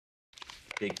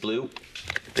Big blue.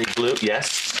 Big blue,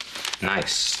 yes.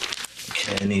 Nice.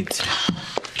 Okay, I need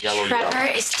yellow.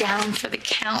 Trevor is down for the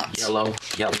count. Yellow.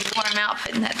 Warm out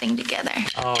putting that thing together.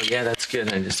 Oh, yeah, that's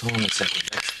good. I just hold on a second.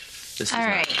 All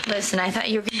right, listen, I thought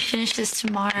you were going to finish this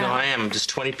tomorrow. No, I am. I'm just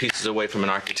 20 pieces away from an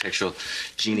architectural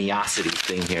geniosity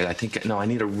thing here. I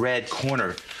need a red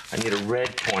corner. It's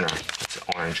an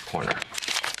orange corner.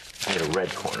 I need a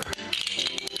red corner.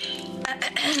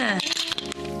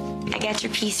 I got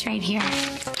your piece right here.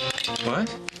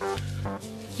 What?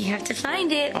 You have to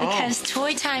find it because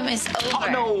toy time is over.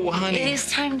 Oh, no, honey. It is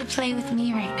time to play with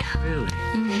me right now. Really?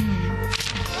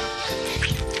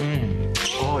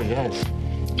 Oh, yes.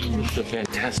 It's so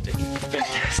fantastic.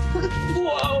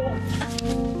 Whoa!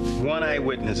 One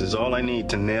eyewitness is all I need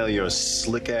to nail your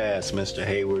slick ass, Mr.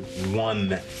 Hayward.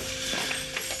 One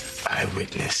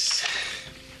eyewitness.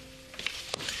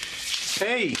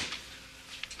 Hey,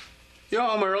 you're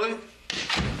home early.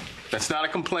 That's not a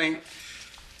complaint.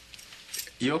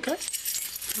 You okay?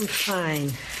 I'm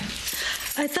fine.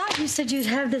 I thought you said you'd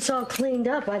have this all cleaned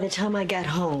up by the time I got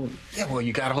home. Yeah, well,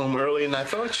 you got home early and I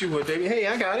thought you would, baby. Hey,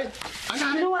 I got it.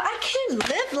 You know what? I can't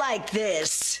live like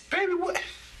this. Baby,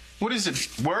 what is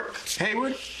it? Work,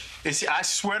 Hayward? I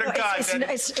swear to God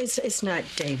it's not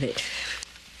David.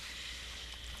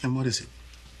 And what is it?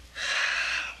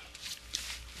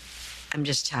 I'm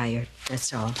just tired,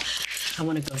 that's all. I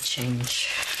want to go change.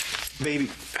 Baby,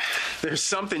 there's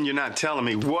something you're not telling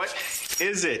me. What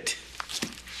is it?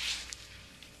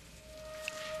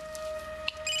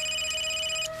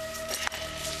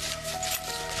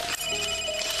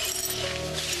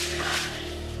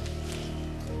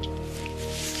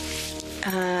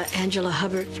 Angela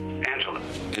Hubbard. Angela,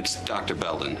 it's Dr.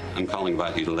 Belden. I'm calling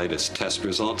about your latest test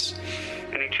results.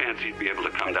 Any chance you'd be able to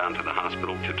come down to the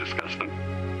hospital to discuss them?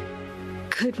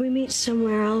 Could we meet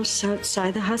somewhere else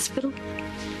outside the hospital?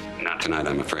 Not tonight,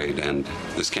 I'm afraid, and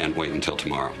this can't wait until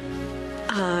tomorrow.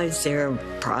 Is there a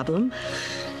problem?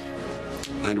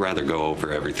 I'd rather go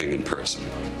over everything in person.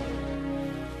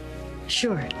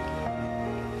 Sure.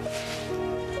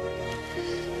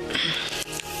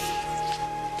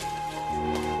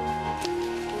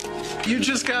 You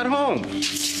just got home.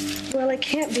 Well, it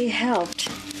can't be helped.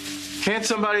 Can't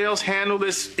somebody else handle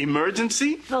this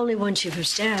emergency? Only one chief of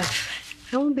staff.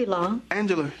 I won't be long.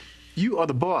 Angela, you are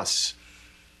the boss.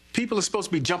 People are supposed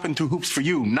to be jumping through hoops for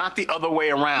you, not the other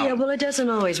way around. Yeah, well, it doesn't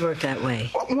always work that way.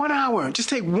 1 hour. Just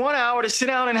take 1 hour to sit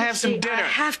down and have some dinner. I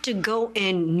have to go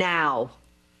in now.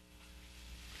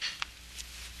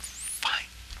 Fine.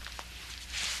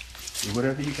 Do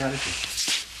whatever you gotta do.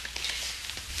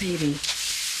 Baby,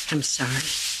 I'm sorry.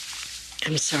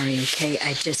 I'm sorry, okay?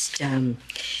 I just,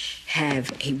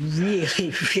 have a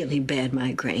really, really bad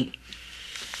migraine.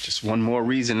 Just one more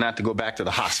reason not to go back to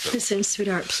the hospital. Listen,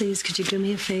 sweetheart, please, could you do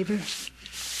me a favor?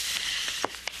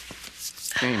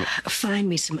 Name it. Find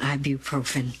me some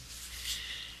ibuprofen.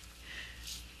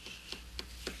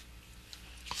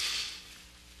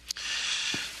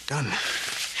 Done.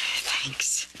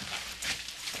 Thanks.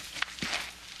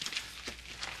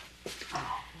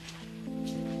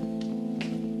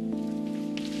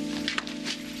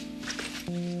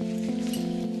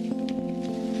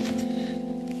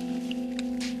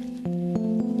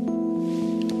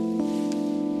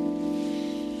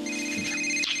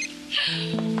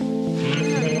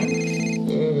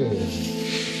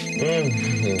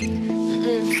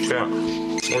 Yeah,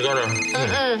 we're gonna.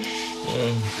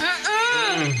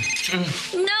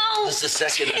 No. Just a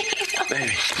second,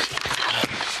 baby.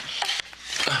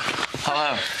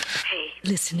 Hello. Hey.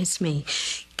 Listen, it's me.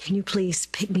 Can you please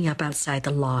pick me up outside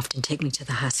the loft and take me to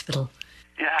the hospital?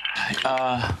 Yeah,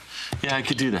 I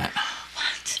could do that.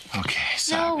 What? Okay,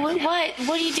 sorry. No, what?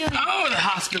 What are you doing? Oh, the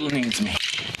hospital needs me.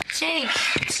 Jake.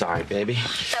 Sorry, baby.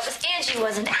 That was Angie,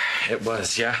 wasn't it? It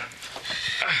was, yeah.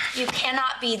 You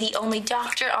cannot be the only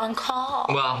doctor on call.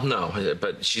 Well, no,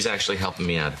 but she's actually helping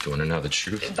me out if you want to know the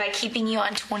truth. By keeping you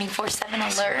on 24/7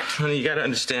 alert. Honey, you got to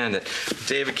understand that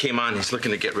David came on, he's looking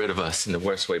to get rid of us in the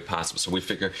worst way possible. So we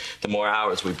figure the more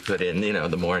hours we put in,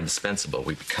 the more indispensable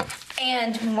we become.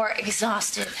 And more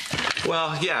exhausted.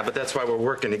 Well, yeah, but that's why we're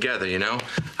working together,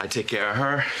 I take care of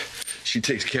her, she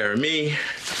takes care of me.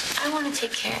 I want to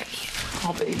take care of you.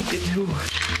 Oh, baby, you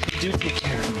do take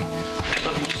care of me. I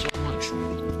love you so much.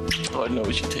 Lord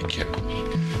knows you take care of me.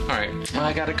 All right, well,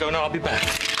 I gotta go now. I'll be back.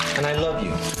 And I love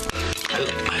you. I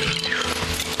love you.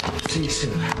 See you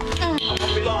soon. I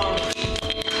won't be long.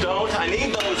 Don't. I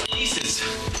need those pieces.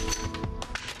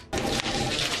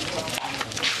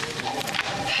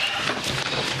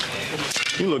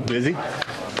 You look busy.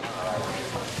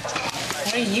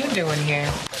 What are you doing here?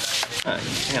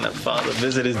 Can a father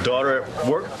visit his daughter at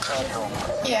work?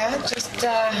 Yeah, just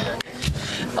a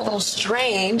little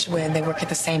strange when they work at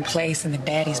the same place and the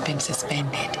daddy's been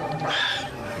suspended.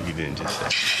 You didn't just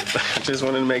say. I just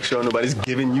wanted to make sure nobody's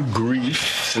giving you grief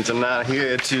since I'm not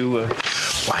here to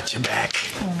watch your back.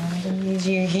 I didn't need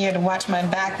you here to watch my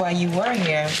back while you were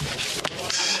here.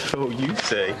 So you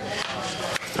say.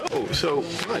 Oh, so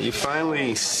you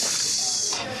finally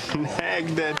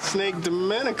snagged that snake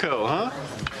Domenico, huh?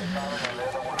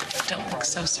 Don't look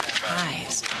so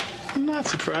surprised. I'm not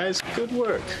surprised. Good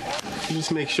work. You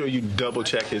just make sure you double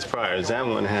check his priors. That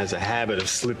one has a habit of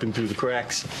slipping through the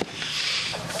cracks.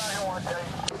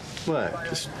 What?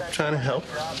 Just trying to help?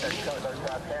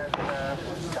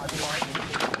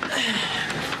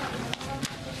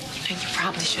 And you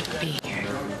probably shouldn't be here.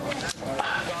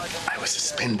 I was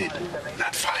suspended,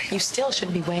 not fired. You still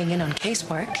shouldn't be weighing in on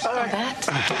casework. All right. That.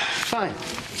 Fine.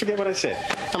 Forget what I said.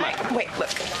 Come on. Wait, look.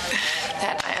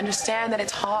 Dad, I understand that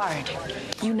it's hard.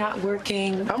 You not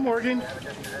working. I'm working.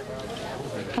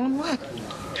 On what?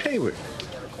 Hayward.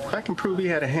 If I can prove he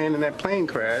had a hand in that plane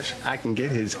crash, I can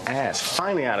get his ass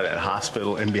finally out of that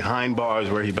hospital and behind bars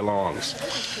where he belongs.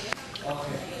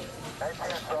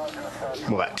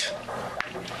 What?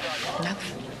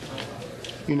 Nothing.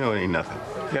 You know it ain't nothing.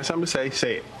 You got something to say?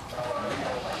 Say it.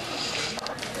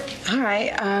 All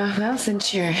right. Well,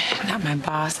 since you're not my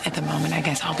boss at the moment, I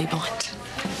guess I'll be blunt.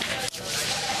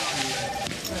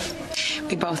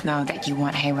 We both know that you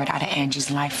want Hayward out of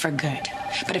Angie's life for good.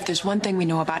 But if there's one thing we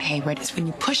know about Hayward, it's when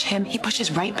you push him, he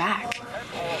pushes right back.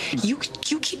 You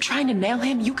keep trying to nail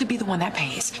him, you could be the one that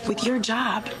pays with your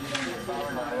job.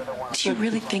 Do you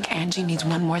really think Angie needs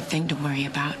one more thing to worry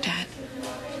about, Dad?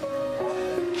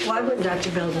 Why wouldn't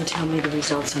Dr. Belden tell me the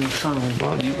results on the phone?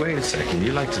 Well, you wait a second.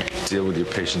 You like to deal with your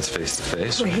patients face to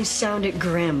face. Well, he sounded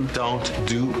grim. Don't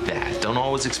do that. Don't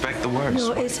always expect the worst.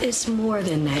 No, it's more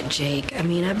than that, Jake. I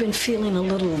mean, I've been feeling a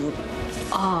little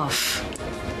off.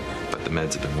 But the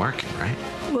meds have been working, right?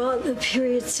 Well, the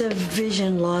periods of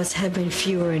vision loss have been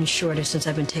fewer and shorter since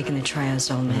I've been taking the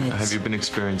triazole meds. Have you been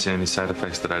experiencing any side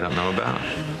effects that I don't know about?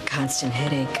 Constant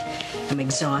headache. I'm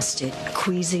exhausted.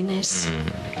 Queasiness.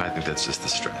 I think that's just the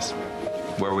stress.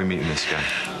 Where are we meeting this guy?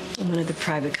 In one of the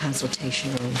private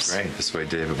consultation rooms. Great. This way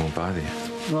David won't bother you.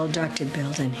 Well, Dr.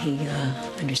 Belden, he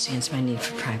understands my need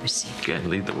for privacy. Good.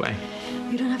 Lead the way.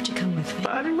 You don't have to come with me.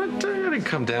 But I didn't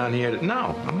come down here to...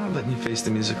 No, I'm not letting you face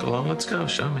the music alone. Let's go.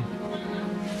 Show me.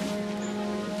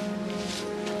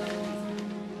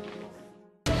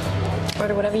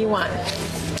 Order whatever you want.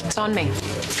 It's on me.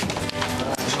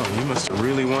 Oh, you must have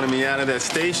really wanted me out of that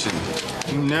station.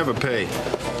 You never pay.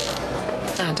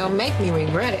 Now, don't make me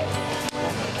regret it.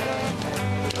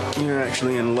 You're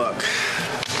actually in luck.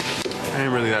 I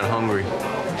ain't really that hungry.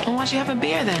 Well, why don't you have a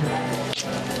beer then?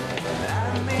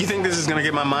 You think this is gonna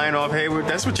get my mind off Hayward?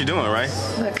 That's what you're doing, right?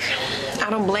 Look, I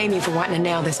don't blame you for wanting to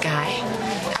nail this guy.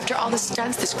 After all the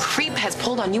stunts this creep has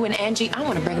pulled on you and Angie, I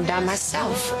want to bring him down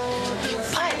myself.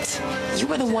 But you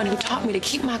were the one who taught me to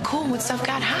keep my cool when stuff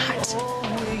got hot.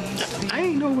 I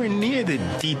ain't nowhere near the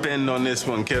deep end on this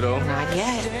one, kiddo. Not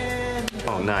yet.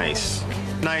 Oh, nice.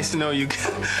 Nice to know you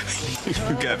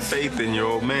got faith in your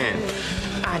old man.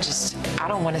 I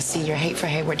don't want to see your hate for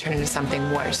Hayward turn into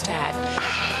something worse, Dad.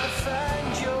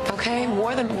 Okay?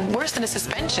 Worse than a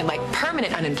suspension, like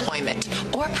permanent unemployment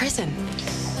or prison.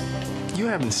 You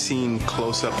haven't seen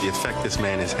close up the effect this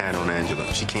man has had on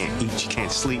Angela. She can't eat, she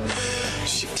can't sleep.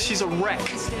 She's a wreck.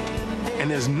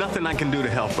 And there's nothing I can do to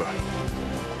help her.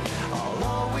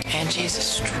 Angie is a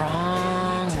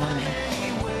strong woman.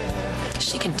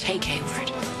 She can take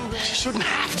Hayward. She shouldn't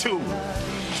have to.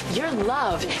 Your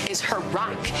love is her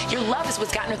rock. Your love is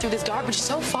what's gotten her through this garbage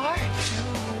so far.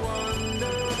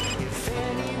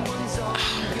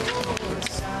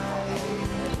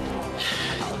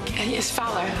 Yes,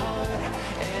 Fowler.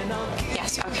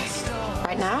 Yes, okay.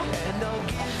 Right now?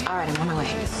 All right, I'm on my way.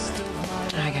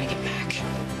 I gotta get back.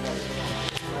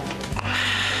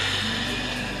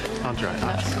 I'll try.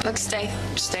 Look, stay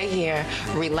here.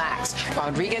 Relax.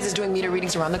 Rodriguez is doing meter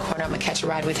readings around the corner. I'm gonna catch a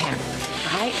ride with him.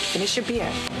 All right? Finish your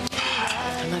beer.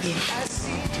 I love you.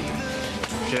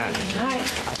 Yeah. All right.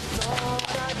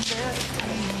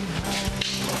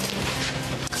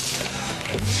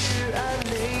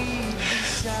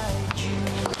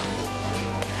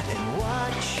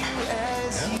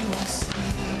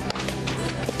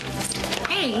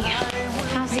 Hey,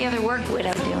 how's the other work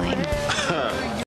widow doing?